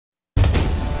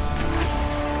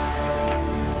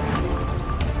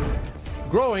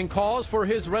Growing calls for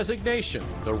his resignation.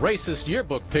 The racist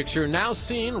yearbook picture now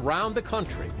seen round the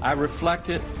country. I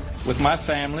reflected with my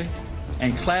family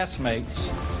and classmates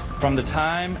from the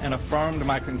time and affirmed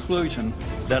my conclusion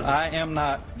that I am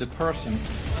not the person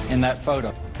in that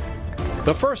photo.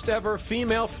 The first ever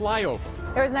female flyover.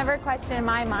 There was never a question in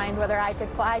my mind whether I could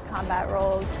fly combat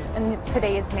roles in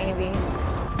today's Navy.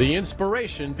 The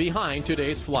inspiration behind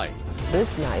today's flight. This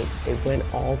night, it went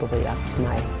all the way up to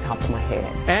my top of my head.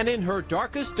 And in her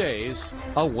darkest days,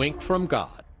 a wink from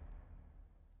God.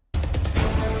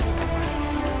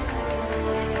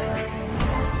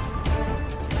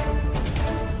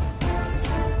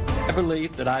 I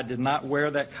believe that I did not wear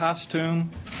that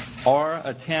costume or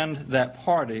attend that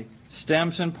party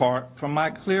stems in part from my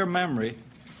clear memory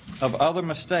of other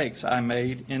mistakes I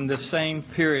made in this same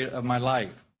period of my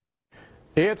life.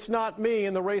 It's not me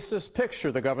in the racist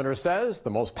picture, the governor says. The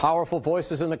most powerful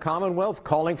voices in the Commonwealth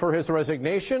calling for his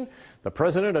resignation. The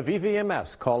president of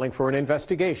EVMS calling for an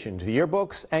investigation to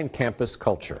yearbooks and campus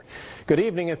culture. Good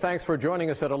evening and thanks for joining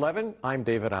us at 11. I'm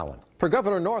David Allen. For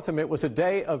Governor Northam, it was a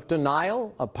day of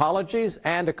denial, apologies,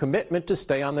 and a commitment to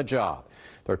stay on the job.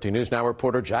 13 News Now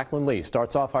reporter Jacqueline Lee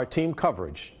starts off our team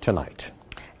coverage tonight.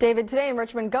 David, today in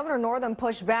Richmond, Governor Northam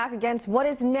pushed back against what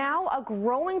is now a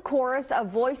growing chorus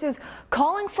of voices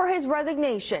calling for his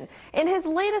resignation. In his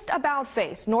latest about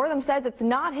face, Northam says it's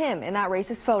not him in that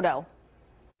racist photo.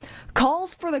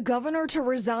 Calls for the governor to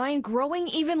resign growing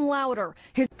even louder.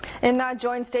 In that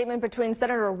joint statement between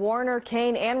Senator Warner,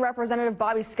 Kane, and Representative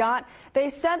Bobby Scott, they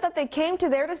said that they came to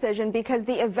their decision because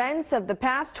the events of the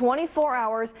past 24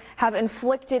 hours have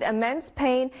inflicted immense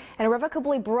pain and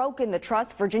irrevocably broken the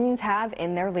trust Virginians have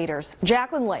in their leaders.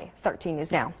 Jacqueline Lee, 13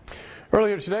 News Now.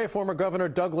 Earlier today, former Governor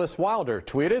Douglas Wilder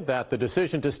tweeted that the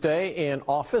decision to stay in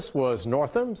office was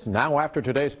Northam's. Now, after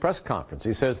today's press conference,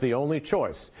 he says the only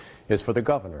choice is for the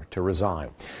governor to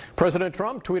resign. President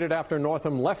Trump tweeted after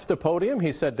Northam left the podium.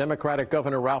 He said Democratic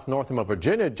Governor Ralph Northam of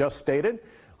Virginia just stated,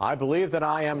 "I believe that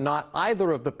I am not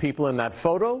either of the people in that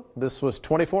photo." This was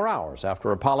 24 hours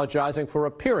after apologizing for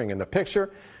appearing in the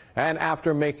picture and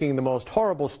after making the most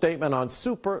horrible statement on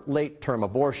super late-term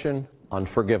abortion,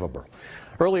 unforgivable.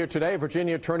 Earlier today,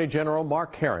 Virginia Attorney General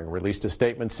Mark Herring released a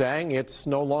statement saying it's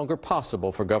no longer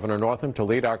possible for Governor Northam to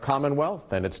lead our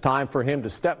Commonwealth and it's time for him to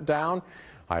step down.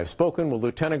 I have spoken with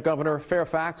Lieutenant Governor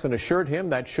Fairfax and assured him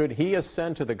that should he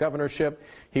ascend to the governorship,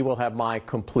 he will have my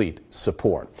complete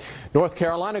support. North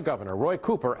Carolina Governor Roy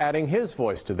Cooper adding his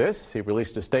voice to this. He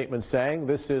released a statement saying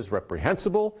this is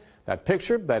reprehensible, that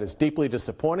picture, that is deeply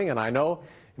disappointing, and I know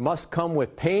it must come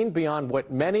with pain beyond what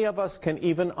many of us can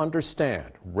even understand.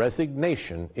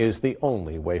 Resignation is the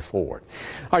only way forward.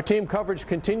 Our team coverage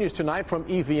continues tonight from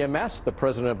EVMS. The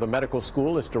president of the medical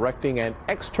school is directing an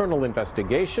external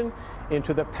investigation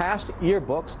into the past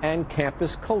yearbooks and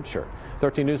campus culture.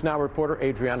 13 News Now reporter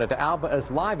Adriana de Alba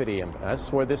is live at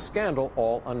EMS where this scandal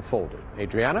all unfolded.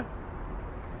 Adriana?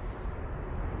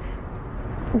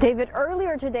 David,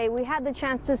 earlier today we had the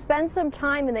chance to spend some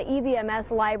time in the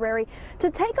EVMS library to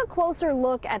take a closer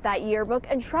look at that yearbook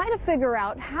and try to figure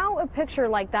out how a picture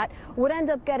like that would end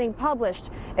up getting published.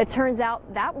 It turns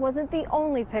out that wasn't the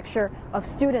only picture of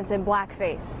students in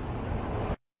blackface.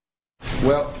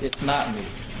 Well, it's not me,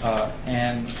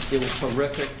 and it was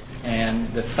horrific, and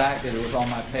the fact that it was on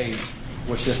my page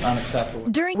was just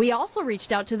unacceptable. We also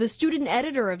reached out to the student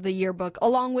editor of the yearbook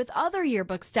along with other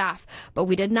yearbook staff, but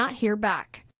we did not hear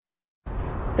back.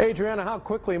 Adriana, how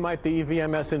quickly might the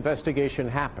EVMS investigation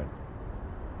happen?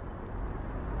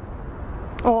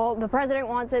 Well, the president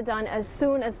wants it done as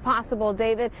soon as possible,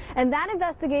 David, and that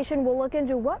investigation will look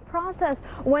into what process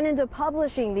went into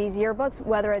publishing these yearbooks,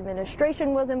 whether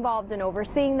administration was involved in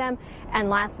overseeing them,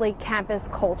 and lastly, campus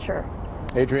culture.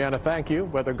 Adriana, thank you.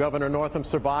 Whether Governor Northam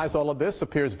survives all of this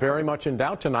appears very much in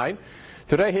doubt tonight.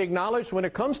 Today, he acknowledged when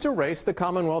it comes to race, the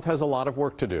Commonwealth has a lot of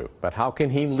work to do. But how can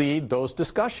he lead those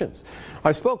discussions?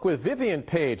 I spoke with Vivian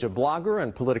Page, a blogger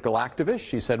and political activist.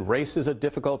 She said race is a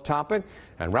difficult topic,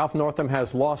 and Ralph Northam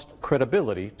has lost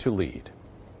credibility to lead.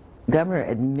 The governor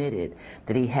admitted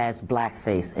that he has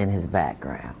blackface in his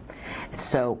background.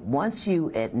 So once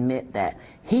you admit that,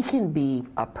 he can be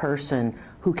a person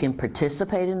who can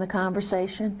participate in the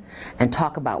conversation and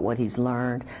talk about what he's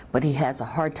learned, but he has a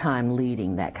hard time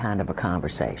leading that kind of a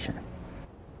conversation.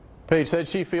 Page said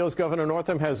she feels Governor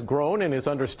Northam has grown in his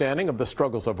understanding of the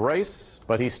struggles of race,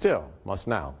 but he still must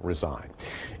now resign.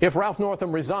 If Ralph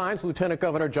Northam resigns, Lieutenant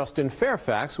Governor Justin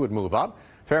Fairfax would move up.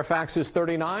 Fairfax is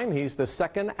 39. He's the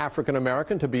second African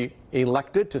American to be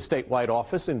elected to statewide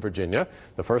office in Virginia.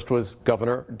 The first was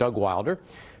Governor Doug Wilder.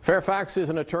 Fairfax is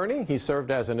an attorney. He served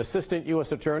as an assistant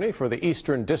U.S. attorney for the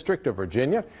Eastern District of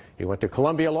Virginia. He went to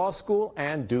Columbia Law School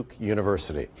and Duke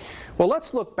University. Well,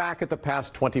 let's look back at the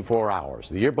past 24 hours.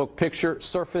 The yearbook picture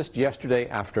surfaced yesterday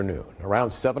afternoon. Around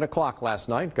 7 o'clock last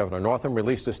night, Governor Northam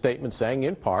released a statement saying,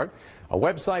 in part, a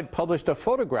website published a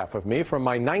photograph of me from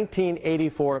my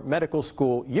 1984 medical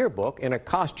school yearbook in a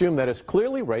costume that is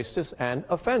clearly racist and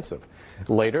offensive.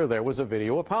 Later, there was a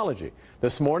video apology.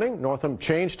 This morning, Northam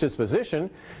changed his position,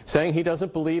 saying he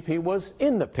doesn't believe he was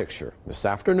in the picture. This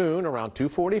afternoon, around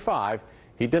 2:45,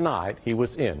 he denied he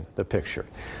was in the picture.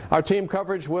 Our team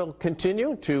coverage will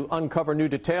continue to uncover new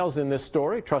details in this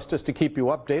story. Trust us to keep you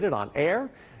updated on air.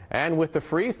 And with the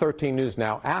free 13 News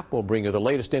Now app, we'll bring you the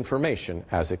latest information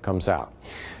as it comes out.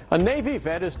 A Navy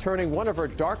vet is turning one of her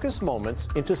darkest moments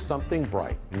into something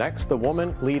bright. Next, the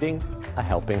woman leading a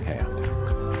helping hand.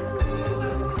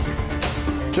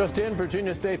 Just in,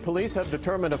 Virginia State Police have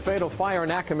determined a fatal fire in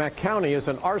Accomack County is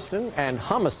an arson and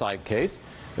homicide case.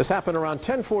 This happened around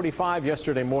 10:45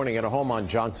 yesterday morning at a home on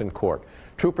Johnson Court.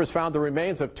 Troopers found the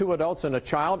remains of 2 adults and a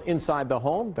child inside the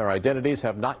home. Their identities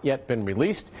have not yet been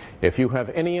released. If you have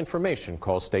any information,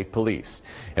 call State Police.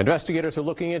 Investigators are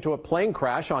looking into a plane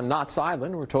crash on Knott's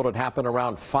Island. We're told it happened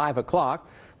around 5 o'clock.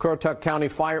 Currituck County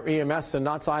Fire EMS and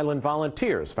Knott's Island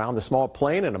volunteers found the small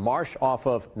plane in a marsh off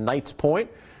of Knights Point.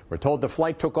 We're told the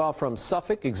flight took off from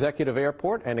Suffolk Executive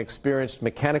Airport and experienced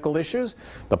mechanical issues.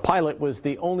 The pilot was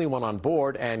the only one on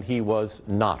board, and he was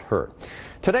not hurt.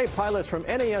 Today, pilots from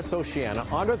NAS Oceana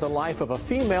honored the life of a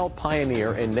female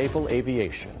pioneer in naval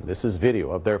aviation. This is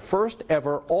video of their first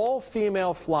ever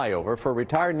all-female flyover for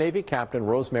retired Navy Captain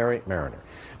Rosemary Mariner.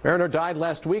 Mariner died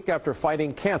last week after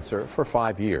fighting cancer for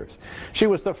 5 years. She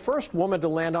was the first woman to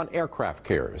land on aircraft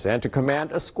carriers and to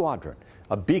command a squadron,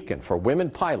 a beacon for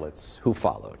women pilots who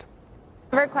followed.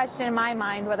 Never question in my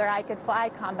mind whether I could fly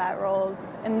combat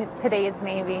roles in today's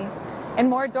Navy, and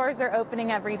more doors are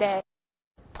opening every day.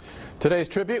 Today's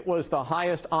tribute was the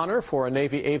highest honor for a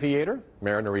Navy aviator.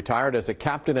 Mariner retired as a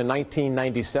captain in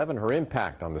 1997. Her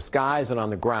impact on the skies and on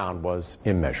the ground was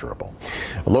immeasurable.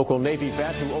 A local Navy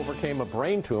vet who overcame a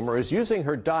brain tumor is using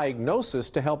her diagnosis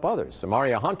to help others.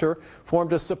 Amaria Hunter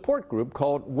formed a support group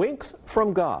called Winks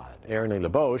from God. Erin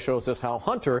LeBeau shows us how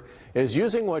Hunter is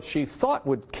using what she thought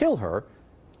would kill her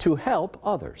to help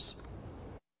others.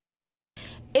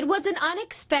 It was an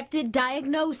unexpected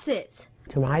diagnosis.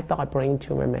 I thought brain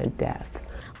tumor meant death.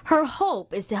 Her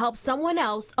hope is to help someone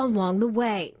else along the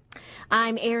way.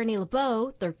 I'm Erin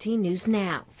LeBeau, 13 News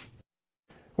Now.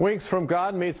 Winks from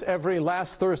God meets every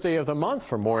last Thursday of the month.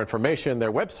 For more information,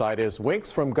 their website is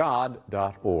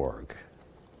winksfromgod.org.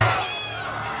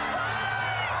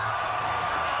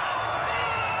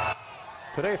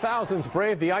 Today, thousands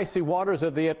braved the icy waters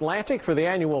of the Atlantic for the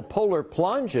annual Polar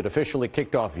Plunge. It officially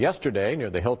kicked off yesterday near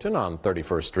the Hilton on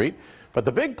 31st Street. But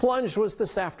the big plunge was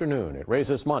this afternoon. It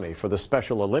raises money for the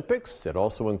Special Olympics. It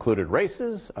also included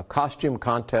races, a costume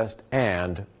contest,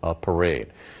 and a parade.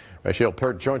 Rachel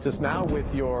Pert joins us now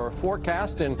with your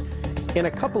forecast, and in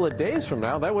a couple of days from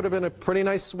now, that would have been a pretty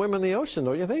nice swim in the ocean,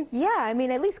 don't you think? Yeah, I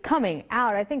mean, at least coming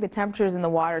out, I think the temperatures in the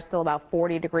water are still about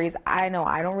 40 degrees. I know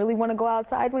I don't really want to go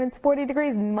outside when it's 40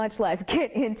 degrees, much less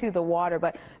get into the water,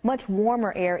 but much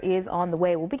warmer air is on the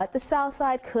way. We'll be at the south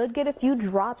side, could get a few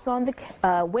drops on the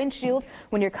windshield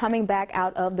when you're coming back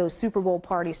out of those Super Bowl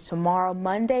parties tomorrow.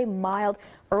 Monday, mild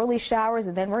early showers,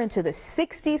 and then we're into the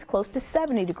 60s, close to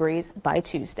 70 degrees by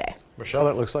Tuesday. Michelle,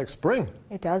 that looks like spring.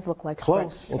 It does look like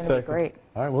close. Spring. It's going to be great.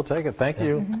 All right, we'll take it. Thank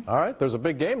you. All right, there's a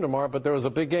big game tomorrow, but there was a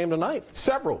big game tonight.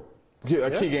 Several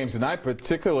key games tonight,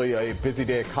 particularly a busy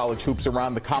day of college hoops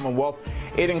around the Commonwealth.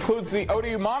 It includes the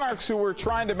ODU Monarchs, who were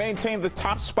trying to maintain the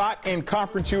top spot in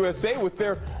Conference USA with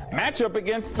their matchup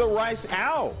against the Rice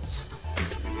Owls.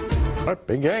 All right,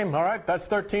 big game. All right, that's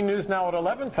 13 News Now at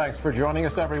 11. Thanks for joining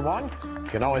us, everyone. You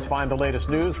can always find the latest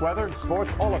news, weather, and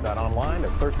sports, all of that online at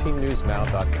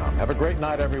 13newsnow.com. Have a great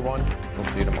night, everyone. We'll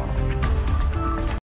see you tomorrow.